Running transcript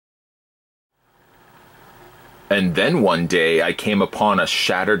And then one day I came upon a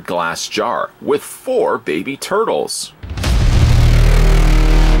shattered glass jar with 4 baby turtles.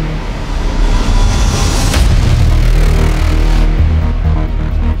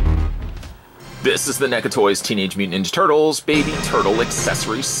 This is the NECA Toys Teenage Mutant Ninja Turtles Baby Turtle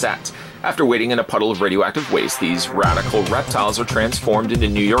Accessory Set. After waiting in a puddle of radioactive waste, these radical reptiles are transformed into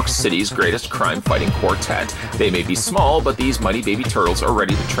New York City's greatest crime-fighting quartet. They may be small, but these mighty baby turtles are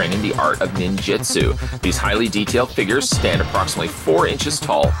ready to train in the art of ninjutsu. These highly detailed figures stand approximately 4 inches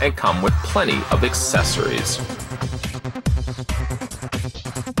tall and come with plenty of accessories.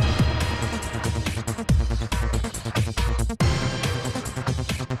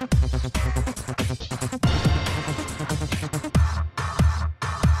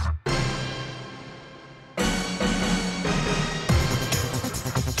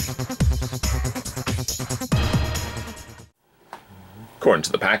 According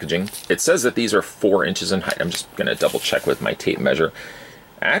to the packaging, it says that these are 4 inches in height. I'm just going to double check with my tape measure.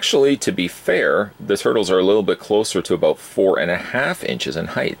 Actually, to be fair, the turtles are a little bit closer to about 4.5 inches in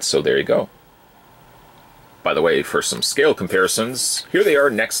height, so there you go. By the way, for some scale comparisons, here they are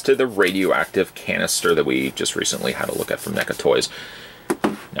next to the radioactive canister that we just recently had a look at from NECA Toys.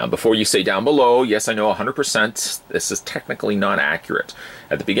 Now, before you say down below, yes, I know 100%, this is technically not accurate.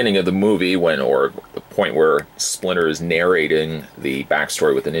 At the beginning of the movie, or the point where Splinter is narrating the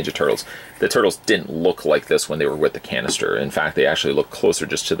backstory with the Ninja Turtles, the turtles didn't look like this when they were with the canister. In fact, they actually look closer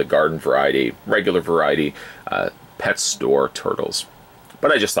just to the garden variety, regular variety, pet store turtles.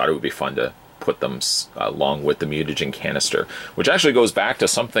 But I just thought it would be fun to put them along with the mutagen canister, which actually goes back to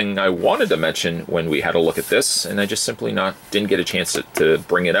something I wanted to mention when we had a look at this, and I just simply didn't get a chance to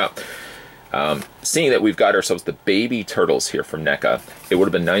bring it up. Seeing that we've got ourselves the baby turtles here from NECA, it would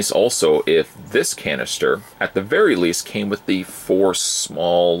have been nice also if this canister, at the very least, came with the 4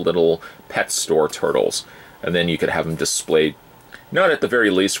 small little pet store turtles, and then you could have them displayed, not at the very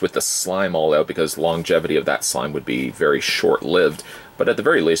least with the slime all out, because longevity of that slime would be very short-lived, but at the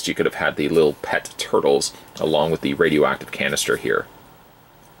very least you could have had the little pet turtles along with the radioactive canister here.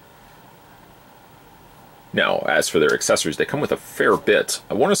 Now, as for their accessories, they come with a fair bit.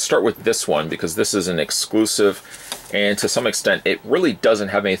 I want to start with this one because this is an exclusive, and to some extent it really doesn't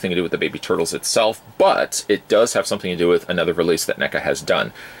have anything to do with the baby turtles itself, but it does have something to do with another release that NECA has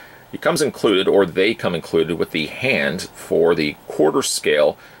done. It comes included, or they come included, with the hand for the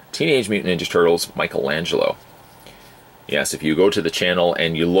quarter-scale Teenage Mutant Ninja Turtles Michelangelo. Yes, if you go to the channel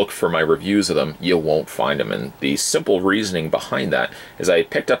and you look for my reviews of them, you won't find them. And the simple reasoning behind that is I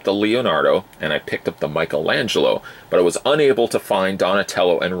picked up the Leonardo and I picked up the Michelangelo, but I was unable to find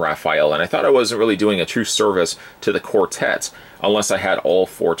Donatello and Raphael, and I thought I wasn't really doing a true service to the quartet unless I had all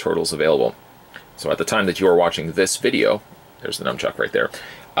 4 turtles available. So at the time that you are watching this video, there's the nunchuck right there,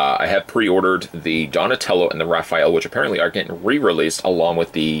 I have pre-ordered the Donatello and the Raphael, which apparently are getting re-released along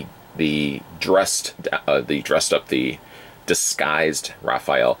with the disguised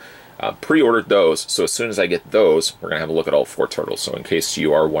Raphael. Pre-ordered those, so as soon as I get those, we're going to have a look at all 4 turtles. So in case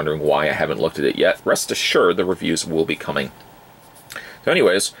you are wondering why I haven't looked at it yet, rest assured the reviews will be coming. So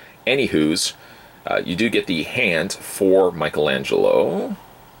anyways, anywho's, you do get the hand for Michelangelo,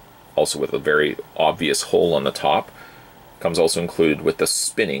 also with a very obvious hole on the top. Comes also included with the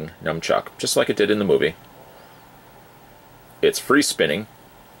spinning nunchuck, just like it did in the movie. It's free spinning.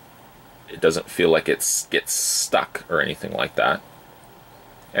 It doesn't feel like it gets stuck or anything like that.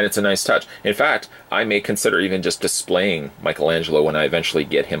 And it's a nice touch. In fact, I may consider even just displaying Michelangelo when I eventually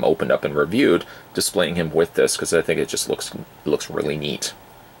get him opened up and reviewed, displaying him with this, because I think it just looks really neat.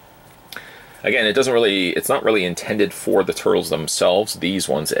 Again, it's not really intended for the turtles themselves, these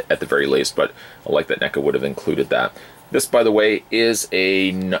ones at the very least, but I like that NECA would have included that. This, by the way, is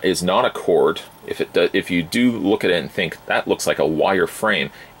not a cord. If you do look at it and think that looks like a wire frame,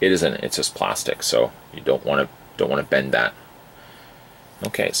 it isn't. It's just plastic, so you don't want to bend that.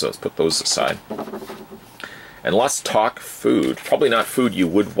 Okay, so let's put those aside, and let's talk food. Probably not food you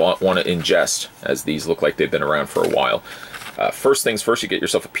would want to ingest, as these look like they've been around for a while. First things first, you get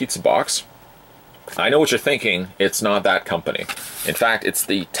yourself a pizza box. I know what you're thinking. It's not that company. In fact, it's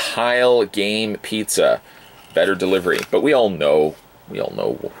the Tile Game Pizza. Better delivery, but we all know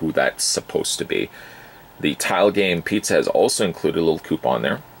who that's supposed to be. The Tile Game Pizza has also included a little coupon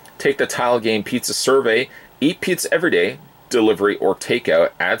there. Take the Tile Game Pizza survey, eat pizza every day, delivery or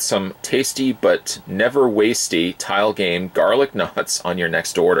takeout, add some tasty but never wasty Tile Game garlic knots on your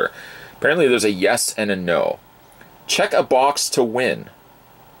next order. Apparently there's a yes and a no. Check a box to win.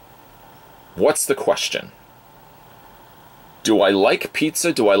 What's the question? Do I like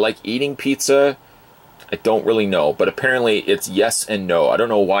pizza? Do I like eating pizza? I don't really know, but apparently it's yes and no. I don't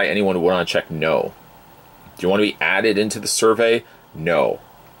know why anyone would want to check no. Do you want to be added into the survey? No.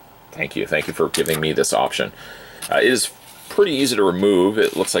 Thank you. Thank you for giving me this option. It is pretty easy to remove.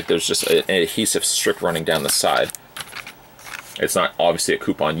 It looks like there's just an adhesive strip running down the side. It's not obviously a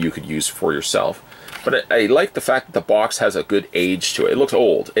coupon you could use for yourself. But I like the fact that the box has a good age to it. It looks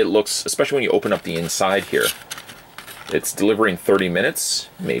old. It looks, especially when you open up the inside here. It's delivery in 30 minutes,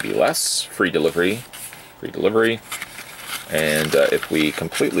 maybe less. Free delivery. Free delivery. And if we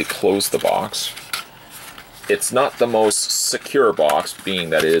completely close the box, it's not the most secure box, being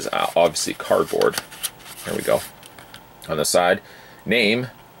that it is obviously cardboard. There we go. On the side, name,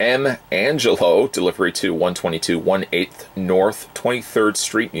 M. Angelo, delivery to 122 1/8 North 23rd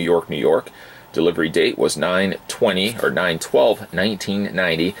Street, New York, New York. Delivery date was 9/20 or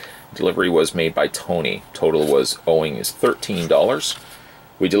 9/12/1990. Delivery was made by Tony. Total was owing is $13.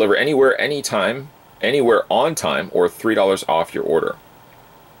 We deliver anywhere, anytime, anywhere on time, or $3 off your order.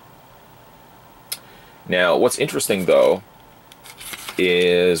 Now, what's interesting though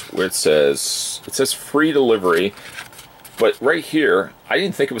is where it says free delivery, but right here, I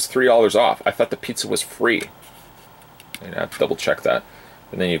didn't think it was $3 off. I thought the pizza was free. And I have to double check that.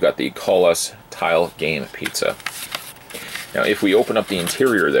 And then you've got the Call Us Tile Game Pizza. Now, if we open up the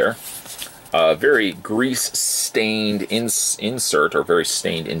interior there, very grease-stained insert, or very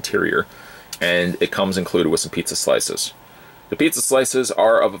stained interior, and it comes included with some pizza slices. The pizza slices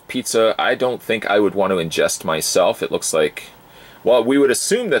are of a pizza I don't think I would want to ingest myself. It looks like, well, we would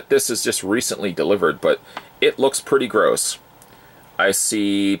assume that this is just recently delivered, but it looks pretty gross. I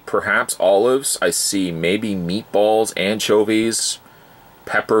see perhaps olives. I see maybe meatballs, anchovies,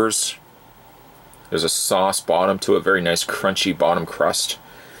 peppers. There's a sauce bottom to a very nice crunchy bottom crust.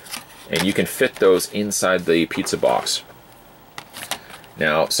 And you can fit those inside the pizza box.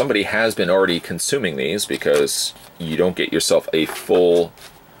 Now, somebody has been already consuming these because you don't get yourself a full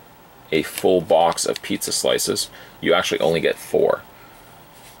box of pizza slices. You actually only get 4.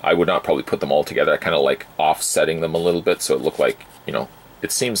 I would not probably put them all together. I kind of like offsetting them a little bit so it looked like, you know,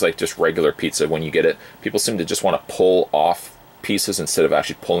 it seems like just regular pizza when you get it. People seem to just want to pull off pieces instead of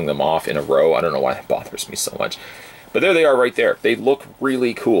actually pulling them off in a row. I don't know why that bothers me so much. But there they are right there. They look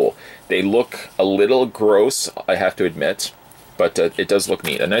really cool. They look a little gross, I have to admit, but it does look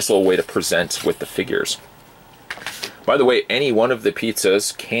neat. A nice little way to present with the figures. By the way, any one of the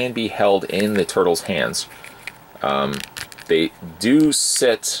pizzas can be held in the turtle's hands. They do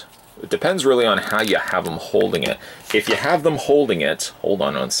sit, it depends really on how you have them holding it. If you have them holding it, hold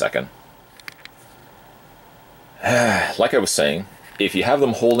on 1 second. Like I was saying, if you have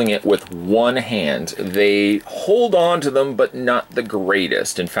them holding it with one hand, they hold on to them, but not the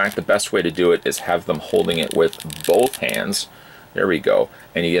greatest. In fact, the best way to do it is have them holding it with both hands. There we go.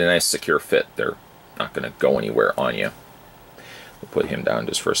 And you get a nice secure fit. They're not going to go anywhere on you. We'll put him down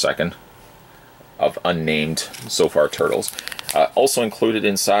just for a second. Of unnamed, so far, turtles. Also included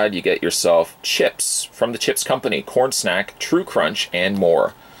inside, you get yourself chips from the Chips Company, Corn Snack, True Crunch, and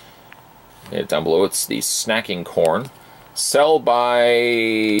more. And down below, it's the snacking corn. Sell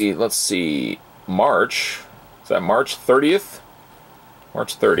by, let's see, March. Is that March 30th?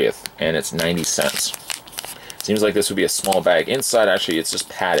 March 30th, and it's 90 cents. Seems like this would be a small bag. Inside, actually, it's just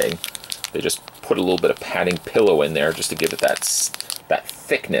padding. They just put a little bit of padding pillow in there just to give it that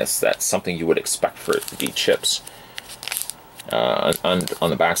thickness. That's something you would expect for it to be chips. On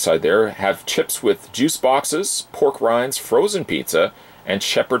the back side there, have chips with juice boxes, pork rinds, frozen pizza, and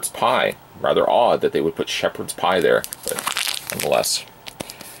shepherd's pie. Rather odd that they would put shepherd's pie there, but nonetheless.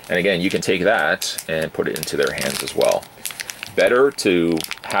 And again, you can take that and put it into their hands as well. Better to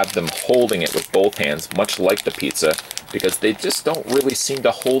have them holding it with both hands, much like the pizza, because they just don't really seem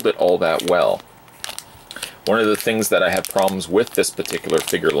to hold it all that well. One of the things that I have problems with this particular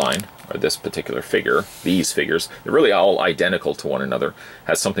figure line, or this particular figure, these figures, they're really all identical to one another,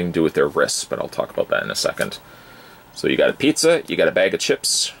 has something to do with their wrists, but I'll talk about that in a second. So you got a pizza, you got a bag of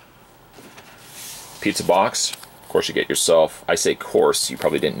chips, pizza box. Of course, you get yourself, I say course, you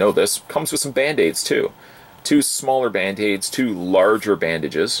probably didn't know this, comes with some Band-Aids too. 2 smaller Band-Aids, 2 larger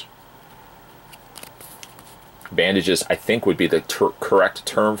bandages. Bandages, I think, would be the correct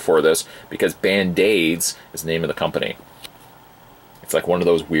term for this, because Band-Aids is the name of the company. It's like one of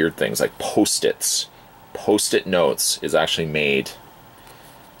those weird things, like Post-its. Post-it notes is actually made.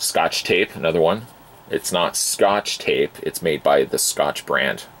 Scotch tape, another one. It's not Scotch tape, it's made by the Scotch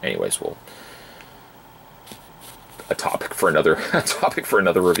brand. Anyways, a topic for another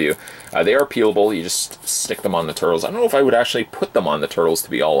review. They are peelable. You just stick them on the turtles. I don't know if I would actually put them on the turtles, to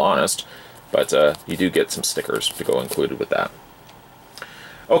be all honest, but you do get some stickers to go included with that.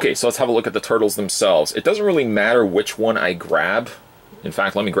 Okay, so let's have a look at the turtles themselves. It doesn't really matter which one I grab. In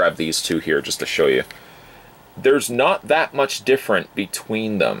fact, let me grab these 2 here just to show you. there's not that much different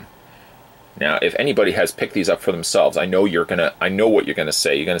between them. Now, if anybody has picked these up for themselves, I know what you're gonna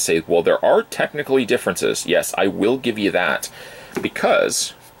say. You're gonna say, well, there are technically differences. Yes, I will give you that,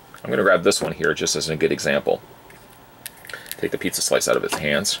 because I'm gonna grab this one here just as a good example. Take the pizza slice out of its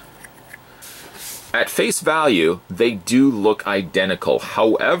hands. At face value, they do look identical.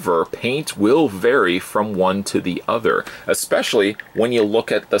 However, paint will vary from one to the other, especially when you look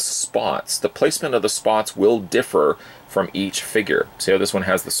at the spots. The placement of the spots will differ from each figure. See how this one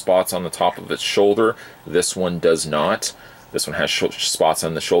has the spots on the top of its shoulder? This one does not. This one has spots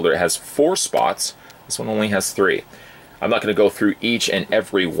on the shoulder. It has 4 spots. This one only has 3. I'm not going to go through each and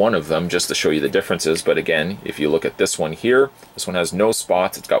every one of them just to show you the differences, but again, if you look at this one here, this one has no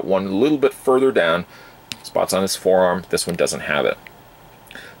spots. It's got one a little bit further down, spots on its forearm. This one doesn't have it.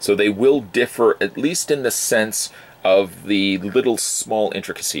 So they will differ, at least in the sense of the little small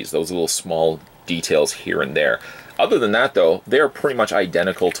intricacies, those little small details here and there. Other than that, though, they're pretty much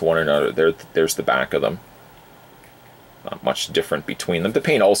identical to one another. There's the back of them. Not much different between them. The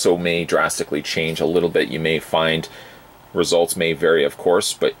paint also may drastically change a little bit. You may find results may vary, of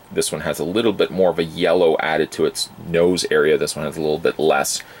course, but this one has a little bit more of a yellow added to its nose area. This one has a little bit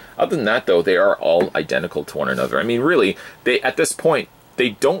less. Other than that, though, they are all identical to one another. I mean, really, at this point,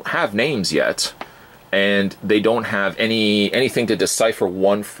 they don't have names yet, and they don't have anything to decipher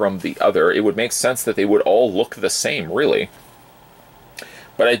one from the other. It would make sense that they would all look the same, really.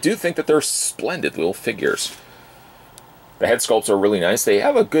 But I do think that they're splendid little figures. The head sculpts are really nice. They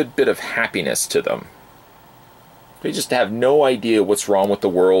have a good bit of happiness to them. They just have no idea what's wrong with the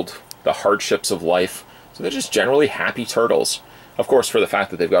world, the hardships of life. So they're just generally happy turtles. Of course, for the fact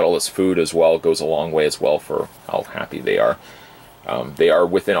that they've got all this food as well goes a long way as well for how happy they are. They are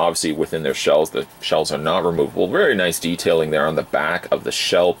obviously within their shells. The shells are not removable. Very nice detailing there on the back of the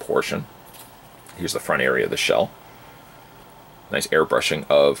shell portion. Here's the front area of the shell. Nice airbrushing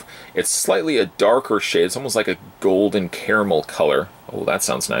of, it's slightly a darker shade. It's almost like a golden caramel color. Oh, that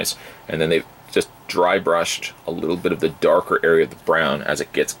sounds nice. And then they've just dry brushed a little bit of the darker area of the brown as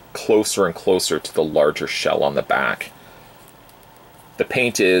it gets closer and closer to the larger shell on the back. The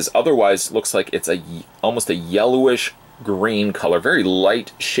paint is otherwise looks like it's almost a yellowish green color, very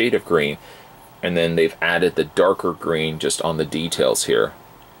light shade of green, and then they've added the darker green just on the details here.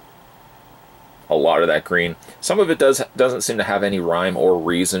 A lot of that green. Some of it doesn't seem to have any rhyme or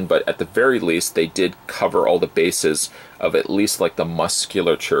reason, but at the very least they did cover all the bases of at least like the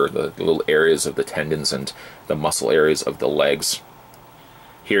musculature, the little areas of the tendons and the muscle areas of the legs.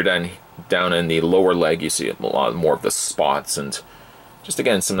 Here down in the lower leg you see a lot more of the spots and just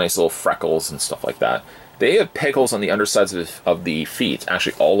again some nice little freckles and stuff like that. They have peg holes on the undersides of the feet,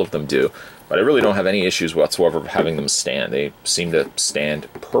 actually all of them do, but I really don't have any issues whatsoever of having them stand. They seem to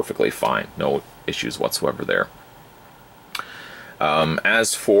stand perfectly fine. No issues whatsoever there.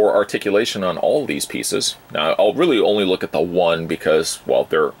 As for articulation on all these pieces, now I'll really only look at the one because, well,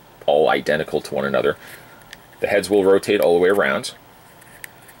 they're all identical to one another. The heads will rotate all the way around.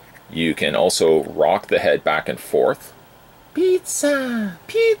 You can also rock the head back and forth. Pizza!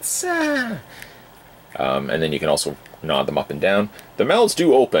 Pizza! And then you can also nod them up and down. The mouths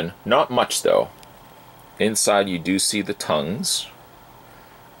do open, not much though. Inside you do see the tongues,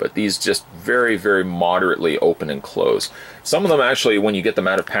 but these just very, very moderately open and close. Some of them actually, when you get them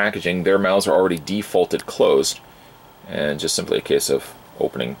out of packaging, their mouths are already defaulted closed, and just simply a case of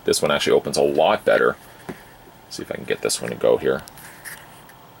opening. This one actually opens a lot better. Let's see if I can get this one to go here.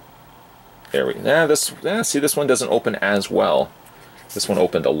 There we go. See, this one doesn't open as well. This one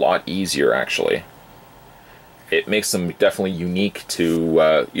opened a lot easier, actually. It makes them definitely unique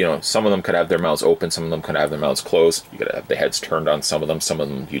to, you know, some of them could have their mouths open, some of them could have their mouths closed. You gotta have the heads turned on some of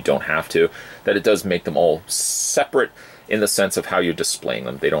them you don't have to. That it does make them all separate in the sense of how you're displaying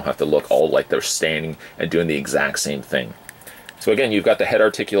them. They don't have to look all like they're standing and doing the exact same thing. So again, you've got the head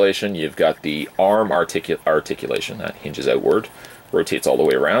articulation, you've got the arm articulation, that hinges outward, rotates all the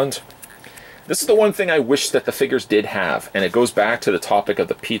way around. This is the one thing I wish that the figures did have, and it goes back to the topic of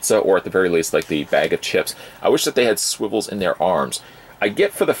the pizza, or at the very least, like the bag of chips. I wish that they had swivels in their arms. I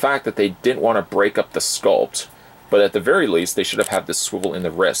get for the fact that they didn't want to break up the sculpt, but at the very least, they should have had this swivel in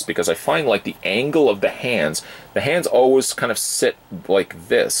the wrist, because I find like the angle of the hands always kind of sit like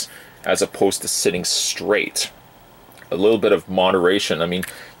this, as opposed to sitting straight. A little bit of moderation. I mean,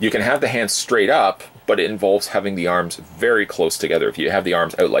 you can have the hands straight up, but it involves having the arms very close together. If you have the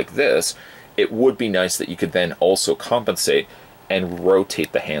arms out like this, it would be nice that you could then also compensate and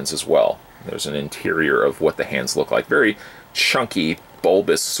rotate the hands as well. There's an interior of what the hands look like. Very chunky,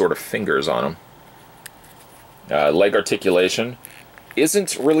 bulbous sort of fingers on them. Leg articulation.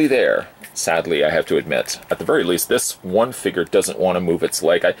 isn't really there, sadly, I have to admit. At the very least, this one figure doesn't want to move its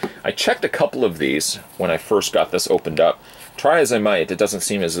leg. I checked a couple of these when I first got this opened up. Try as I might, it doesn't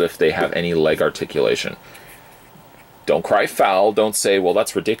seem as if they have any leg articulation. Don't cry foul, don't say, well,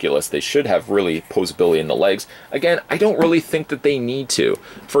 that's ridiculous. They should have really posability in the legs. Again, I don't really think that they need to.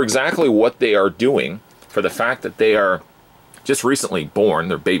 For exactly what they are doing, for the fact that they are just recently born,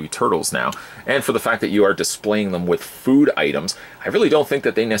 they're baby turtles now, and for the fact that you are displaying them with food items, I really don't think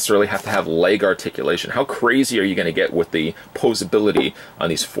that they necessarily have to have leg articulation. How crazy are you going to get with the posability on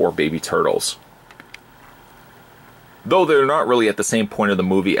these 4 baby turtles? Though they're not really at the same point of the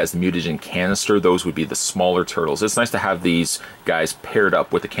movie as the mutagen canister, those would be the smaller turtles. It's nice to have these guys paired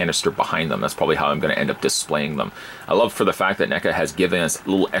up with the canister behind them. That's probably how I'm going to end up displaying them. I love for the fact that NECA has given us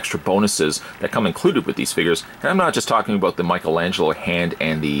little extra bonuses that come included with these figures. And I'm not just talking about the Michelangelo hand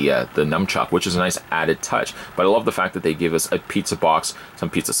and the nunchuck, which is a nice added touch, but I love the fact that they give us a pizza box, some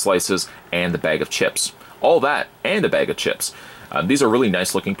pizza slices, and the bag of chips. All that, and a bag of chips. These are really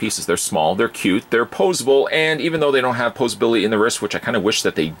nice looking pieces. They're small, they're cute, they're posable, and even though they don't have posability in the wrist, which I kind of wish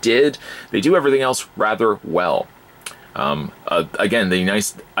that they did, they do everything else rather well. Again, the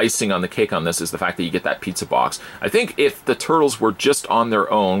nice icing on the cake on this is the fact that you get that pizza box. I think if the turtles were just on their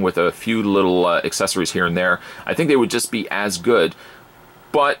own with a few little accessories here and there, I think they would just be as good.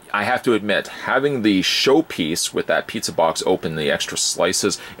 But I have to admit, having the showpiece with that pizza box open, the extra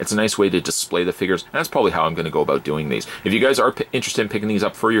slices, it's a nice way to display the figures. And that's probably how I'm going to go about doing these. If you guys are interested in picking these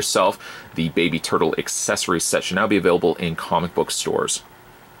up for yourself, the Baby Turtle accessory set should now be available in comic book stores.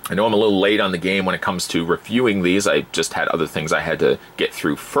 I know I'm a little late on the game when it comes to reviewing these. I just had other things I had to get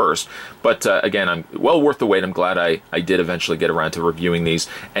through first. But again, I'm well worth the wait. I'm glad I did eventually get around to reviewing these.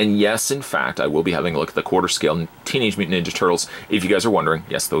 And yes, in fact, I will be having a look at the quarter scale Teenage Mutant Ninja Turtles. If you guys are wondering,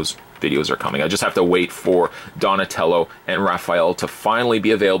 yes, those videos are coming. I just have to wait for Donatello and Raphael to finally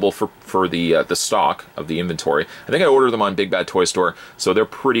be available for the stock of the inventory. I think I ordered them on Big Bad Toy Store, so they're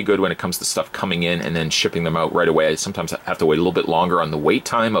pretty good when it comes to stuff coming in and then shipping them out right away. I sometimes have to wait a little bit longer on the wait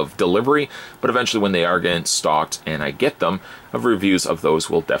time of delivery, but eventually when they are getting stocked and I get them, reviews of those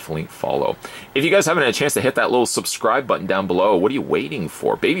will definitely follow. If you guys haven't had a chance to hit that little subscribe button down below, what are you waiting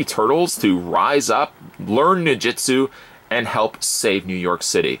for? Baby Turtles to rise up, learn ninjutsu, and help save New York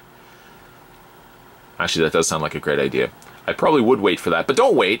City. Actually, that does sound like a great idea. I probably would wait for that, but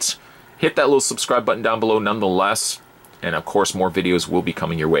don't wait. Hit that little subscribe button down below nonetheless. And of course, more videos will be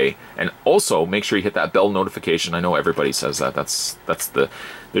coming your way. And also, make sure you hit that bell notification. I know everybody says that.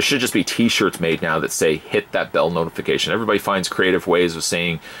 There should just be t-shirts made now that say, hit that bell notification. Everybody finds creative ways of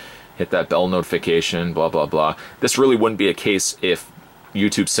saying, hit that bell notification, blah, blah, blah. This really wouldn't be a case if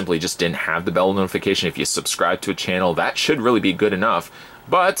YouTube simply just didn't have the bell notification. If you subscribe to a channel, that should really be good enough.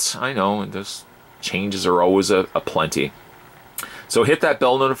 But I know those changes are always a plenty. So hit that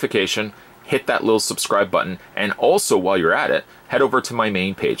bell notification, hit that little subscribe button, and also while you're at it, head over to my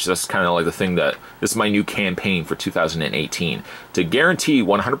main page. That's kind of like the thing that, this is my new campaign for 2018. To guarantee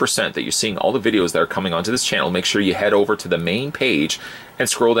 100% that you're seeing all the videos that are coming onto this channel, make sure you head over to the main page and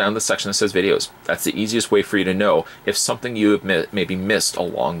scroll down the section that says videos. That's the easiest way for you to know if something you have maybe missed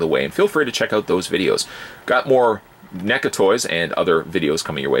along the way. And feel free to check out those videos. Got more NECA toys and other videos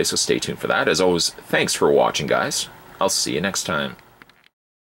coming your way, so stay tuned for that. As always, thanks for watching, guys. I'll see you next time.